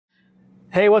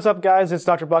Hey, what's up, guys? It's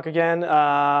Dr. Buck again.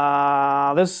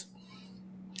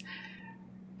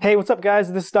 Hey, what's up,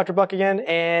 guys? This is Dr. Buck again,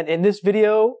 and in this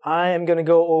video, I am going to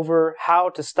go over how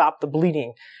to stop the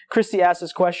bleeding. Christy asked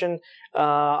this question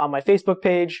on my Facebook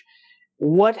page.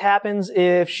 What happens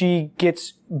if she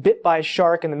gets bit by a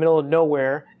shark in the middle of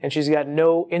nowhere and she's got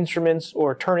no instruments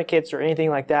or tourniquets or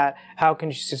anything like that? How can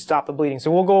she stop the bleeding?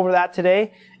 So we'll go over that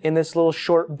today in this little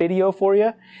short video for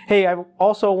you. Hey, I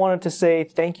also wanted to say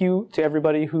thank you to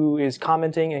everybody who is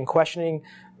commenting and questioning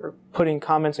or putting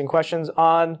comments and questions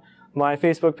on my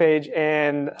Facebook page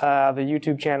and the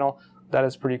YouTube channel. That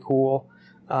is pretty cool.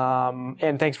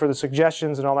 And thanks for the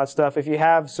suggestions and all that stuff. If you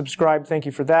have subscribed, thank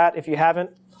you for that. If you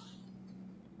haven't,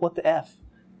 what the F?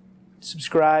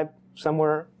 Subscribe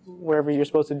somewhere, wherever you're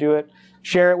supposed to do it.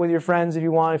 Share it with your friends if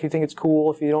you want, if you think it's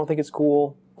cool. If you don't think it's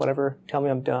cool, whatever. Tell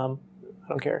me I'm dumb. I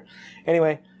don't care.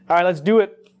 Anyway, all right, let's do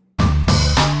it.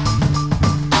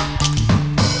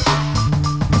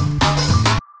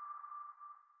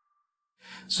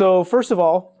 So first of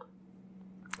all,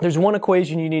 there's one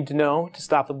equation you need to know to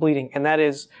stop the bleeding, and that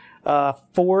is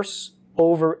force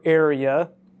over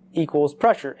area equals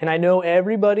pressure. And I know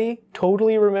everybody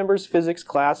totally remembers physics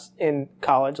class in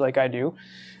college like I do,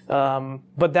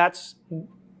 but that's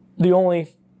the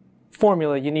only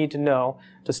formula you need to know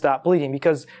to stop bleeding,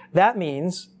 because that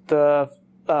means the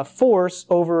force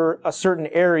over a certain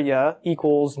area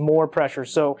equals more pressure.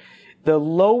 So the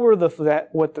lower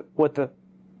what the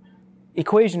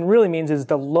equation really means is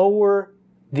the lower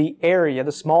the area,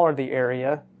 the smaller the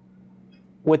area,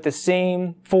 with the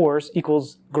same force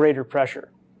equals greater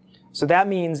pressure. So that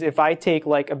means if I take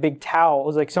like a big towel,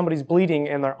 it's like somebody's bleeding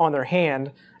and they're on their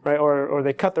hand, right? Or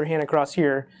they cut their hand across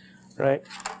here, right?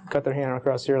 Cut their hand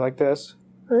across here like this,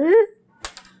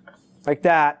 like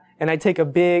that. And I take a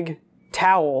big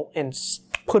towel and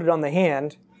put it on the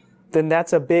hand, then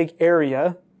that's a big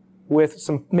area with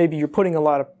some, maybe you're putting a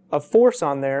lot of force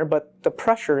on there, but the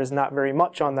pressure is not very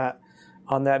much on that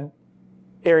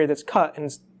area that's cut, and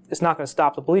it's not going to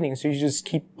stop the bleeding, so you just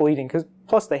keep bleeding.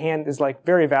 Plus the hand is like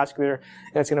very vascular,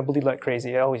 and it's going to bleed like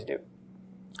crazy. I always do.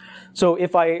 So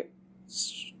if I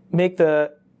make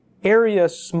the area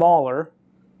smaller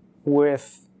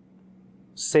with,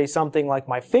 say, something like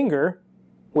my finger,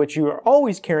 which you are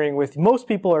always carrying with, most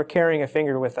people are carrying a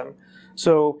finger with them.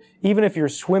 So even if you're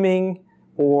swimming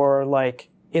or like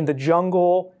in the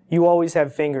jungle, you always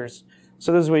have fingers.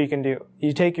 So this is what you can do.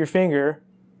 You take your finger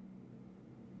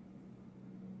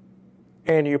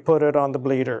and you put it on the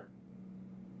bleeder.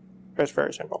 It's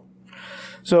very simple.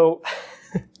 So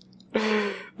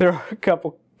there are a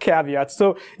couple caveats.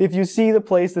 So if you see the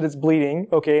place that it's bleeding,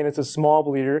 okay, and it's a small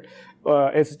bleeder,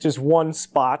 it's just one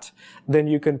spot, then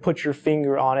you can put your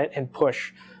finger on it and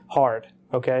push hard,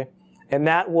 okay? And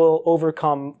that will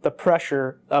overcome the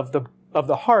pressure of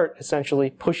the heart essentially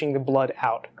pushing the blood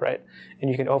out, right? And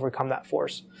you can overcome that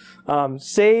force.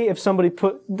 Say if somebody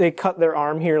they cut their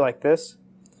arm here like this,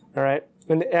 all right?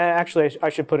 And actually, I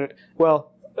should put it,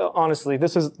 well, honestly,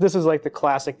 this is like the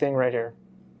classic thing right here.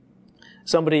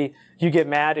 Somebody, you get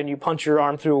mad and you punch your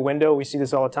arm through a window. We see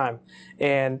this all the time.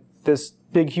 And this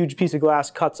big, huge piece of glass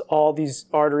cuts all these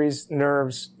arteries,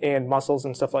 nerves, and muscles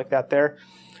and stuff like that there.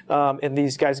 And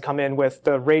these guys come in with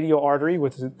the radial artery,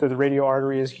 the radial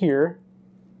artery is here,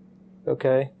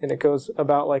 okay? And it goes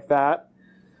about like that.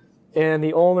 And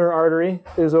the ulnar artery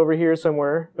is over here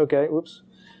somewhere, okay, whoops.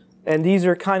 And these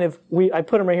are kind of, I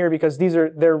put them right here because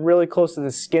they're really close to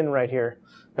the skin right here.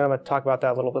 And I'm going to talk about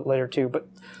that a little bit later too. But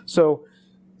so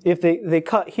if they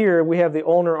cut here, we have the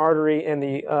ulnar artery and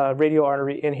the radial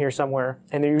artery in here somewhere,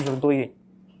 and they're usually bleeding.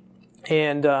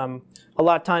 And a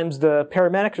lot of times the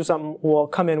paramedics or something will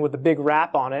come in with a big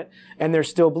wrap on it, and they're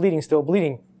still bleeding, still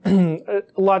bleeding.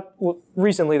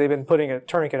 Recently they've been putting a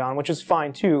tourniquet on, which is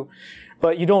fine too.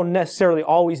 But you don't necessarily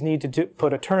always need to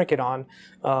put a tourniquet on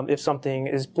if something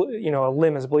is, a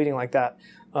limb is bleeding like that.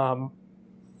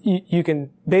 You can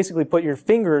basically put your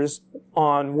fingers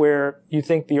on where you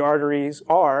think the arteries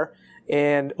are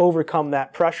and overcome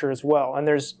that pressure as well. And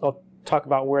I'll talk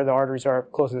about where the arteries are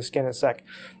close to the skin in a sec.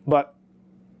 But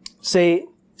say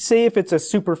if it's a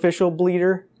superficial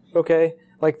bleeder, okay,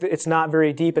 like it's not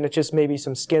very deep and it's just maybe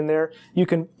some skin there, you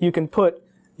can put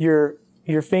your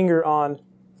finger on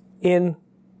in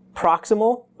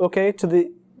proximal, okay, to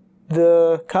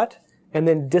the cut, and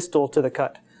then distal to the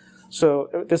cut.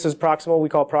 So this is proximal. We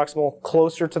call proximal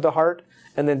closer to the heart,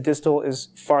 and then distal is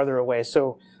farther away.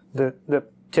 So the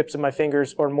tips of my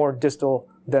fingers are more distal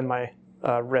than my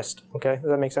wrist. Okay, does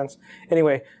that make sense?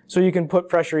 Anyway, so you can put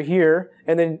pressure here,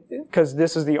 and then because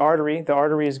this is the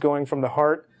artery is going from the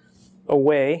heart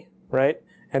away, right?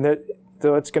 And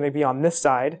So it's going to be on this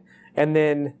side, and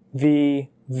then the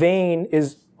vein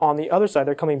is on the other side.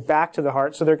 They're coming back to the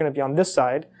heart, so they're going to be on this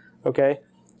side, okay?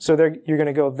 So you're going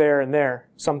to go there and there,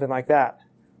 something like that,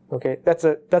 okay? That's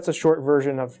a short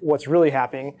version of what's really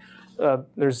happening.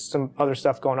 There's some other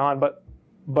stuff going on,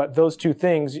 but those two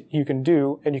things you can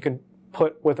do, and you can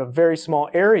put with a very small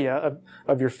area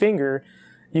of your finger.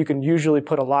 You can usually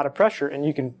put a lot of pressure, and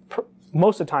you can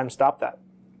most of the time stop that.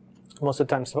 Most of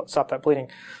the time stop that bleeding.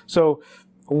 So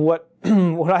what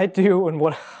I do, and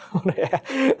what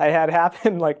I had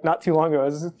happen like not too long ago,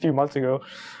 this is a few months ago.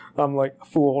 I'm like a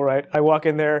fool, right? I walk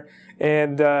in there,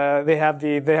 and they have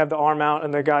the arm out,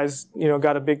 and the guy's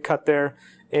got a big cut there,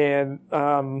 and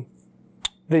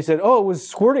they said, oh, it was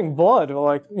squirting blood. Well,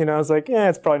 like, I was like, yeah,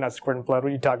 it's probably not squirting blood. What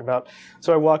are you talking about?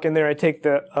 So I walk in there, I take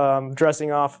the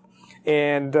dressing off,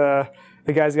 and the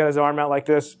guy's got his arm out like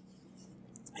this,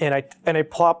 and I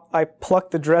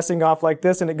pluck the dressing off like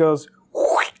this, and it goes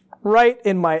right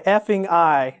in my effing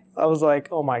eye. I was like,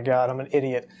 oh my God, I'm an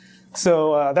idiot.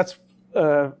 So that's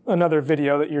another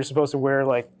video that you're supposed to wear,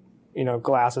 like,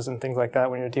 glasses and things like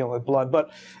that when you're dealing with blood. But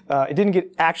it didn't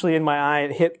get actually in my eye.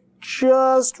 It hit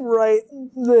just right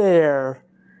there.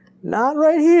 Not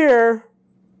right here.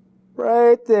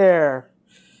 Right there.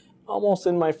 Almost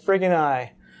in my friggin'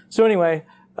 eye. So anyway,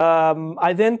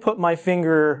 I then put my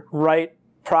finger right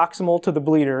proximal to the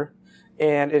bleeder,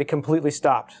 and it completely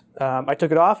stopped. I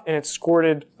took it off, and it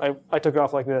squirted. I took it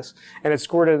off like this, and it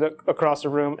squirted across the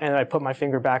room, and I put my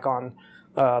finger back on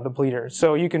the bleeder.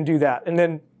 So you can do that. And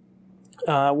then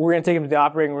we're going to take him to the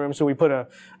operating room, so we put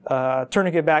a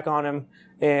tourniquet back on him,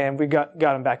 and we got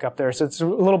him back up there. So it's a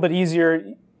little bit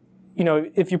easier.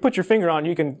 If you put your finger on,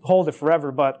 you can hold it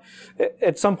forever, but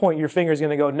at some point your finger is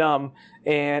going to go numb,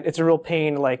 and it's a real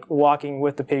pain, like walking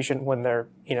with the patient when they're,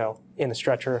 in the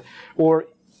stretcher, or,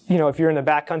 if you're in the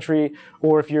backcountry,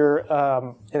 or if you're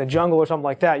in the jungle or something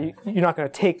like that, you're not going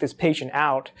to take this patient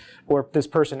out or this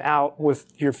person out with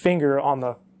your finger on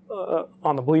the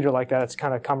bleeder like that. It's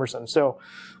kind of cumbersome. So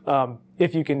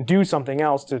if you can do something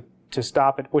else to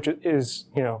stop it, which is,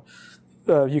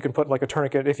 you can put like a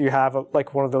tourniquet if you have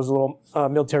like one of those little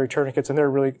military tourniquets, and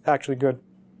they're really actually good,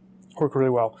 work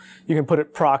really well. You can put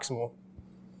it proximal.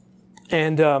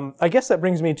 And I guess that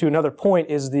brings me to another point,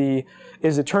 is the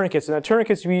tourniquets. And the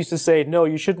tourniquets, we used to say, no,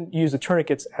 you shouldn't use the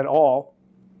tourniquets at all.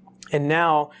 And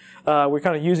now we're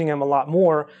kind of using them a lot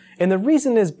more. And the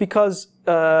reason is because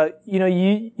the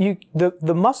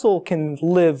muscle can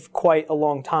live quite a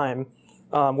long time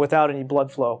without any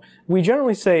blood flow. We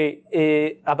generally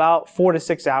say about 4 to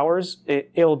 6 hours,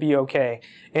 it'll be okay.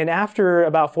 And after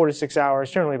about 4 to 6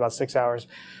 hours, generally about 6 hours,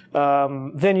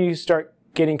 then you start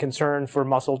getting concerned for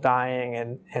muscle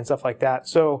dying and stuff like that.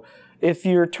 So if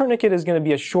your tourniquet is going to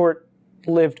be a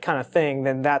short-lived kind of thing,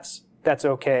 then that's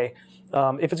okay.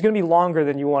 If it's going to be longer,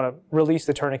 then you want to release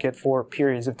the tourniquet for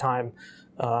periods of time,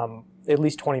 at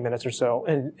least 20 minutes or so.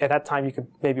 And at that time, you could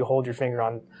maybe hold your finger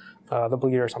on the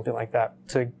bleeder or something like that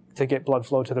to get blood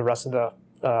flow to the rest of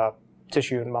the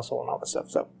tissue and muscle and all that stuff.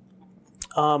 So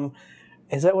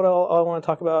is that what I want to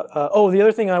talk about? The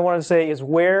other thing I wanted to say is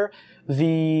where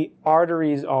the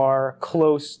arteries are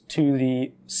close to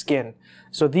the skin.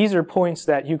 So these are points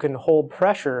that you can hold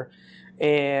pressure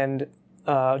and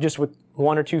just with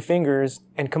 1 or 2 fingers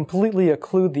and completely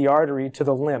occlude the artery to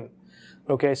the limb.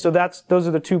 Okay, so those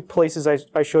are the 2 places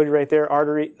I showed you right there,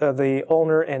 artery, the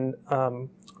ulnar and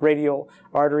radial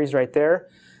arteries right there.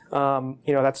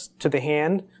 That's to the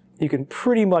hand. You can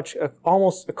pretty much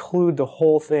almost occlude the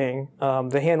whole thing.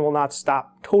 The hand will not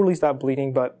totally stop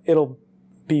bleeding, but it'll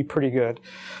be pretty good.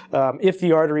 If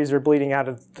the arteries are bleeding out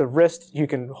of the wrist, you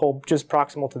can hold just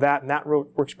proximal to that, and that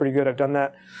works pretty good. I've done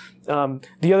that.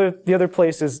 The other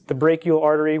place is the brachial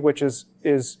artery, which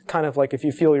is kind of like if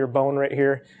you feel your bone right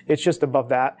here, it's just above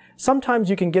that. Sometimes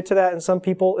you can get to that in some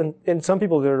people, and in some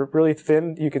people that are really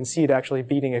thin, you can see it actually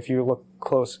beating if you look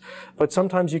close. But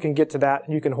sometimes you can get to that,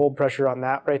 and you can hold pressure on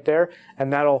that right there,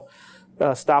 and that'll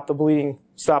stop the bleeding,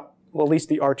 at least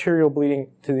the arterial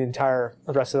bleeding to the entire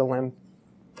rest of the limb.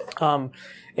 And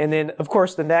then, of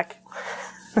course, the neck.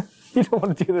 You don't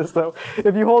want to do this, though.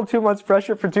 If you hold too much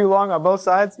pressure for too long on both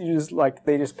sides,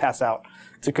 they just pass out.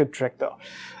 It's a good trick, though.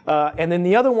 And then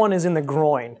the other one is in the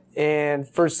groin. And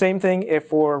for same thing, if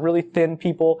for really thin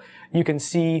people, you can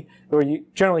see, or you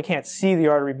generally can't see the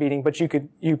artery beating, but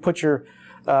you put your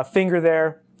finger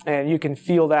there, and you can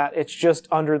feel that. It's just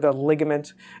under the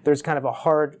ligament. There's kind of a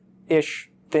hard-ish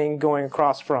thing going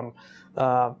across from,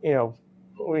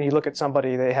 when you look at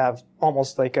somebody, they have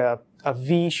almost like a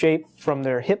V shape from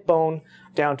their hip bone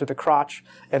down to the crotch,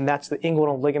 and that's the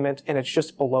inguinal ligament, and it's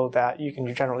just below that. You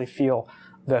can generally feel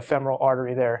the femoral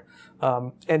artery there.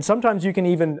 And sometimes you can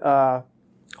even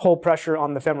hold pressure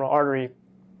on the femoral artery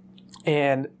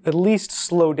and at least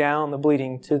slow down the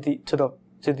bleeding to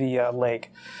the leg.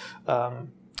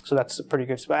 So that's a pretty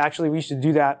good spot. Actually, we used to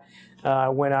do that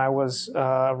when I was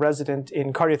a resident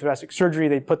in cardiothoracic surgery.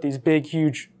 They put these big,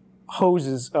 huge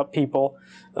hoses up people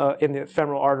in the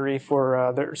femoral artery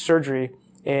for their surgery,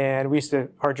 and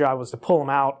our job was to pull them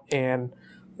out, and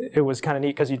it was kind of neat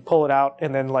because you'd pull it out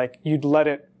and then like you'd let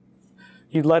it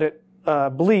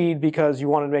bleed because you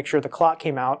wanted to make sure the clot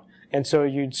came out, and so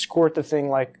you'd squirt the thing,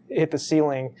 like hit the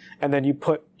ceiling, and then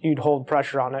you'd hold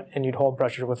pressure on it, and you'd hold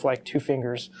pressure with like 2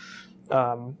 fingers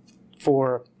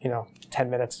for 10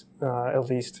 minutes at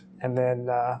least, and then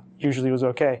usually it was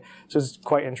okay. So it's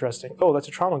quite interesting. Oh, that's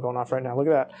a trauma going off right now. Look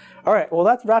at that. All right, well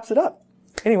that wraps it up.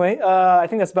 Anyway, I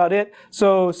think that's about it.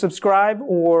 So subscribe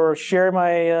or share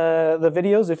the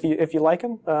videos if you like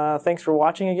them. Thanks for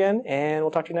watching again, and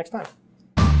we'll talk to you next time.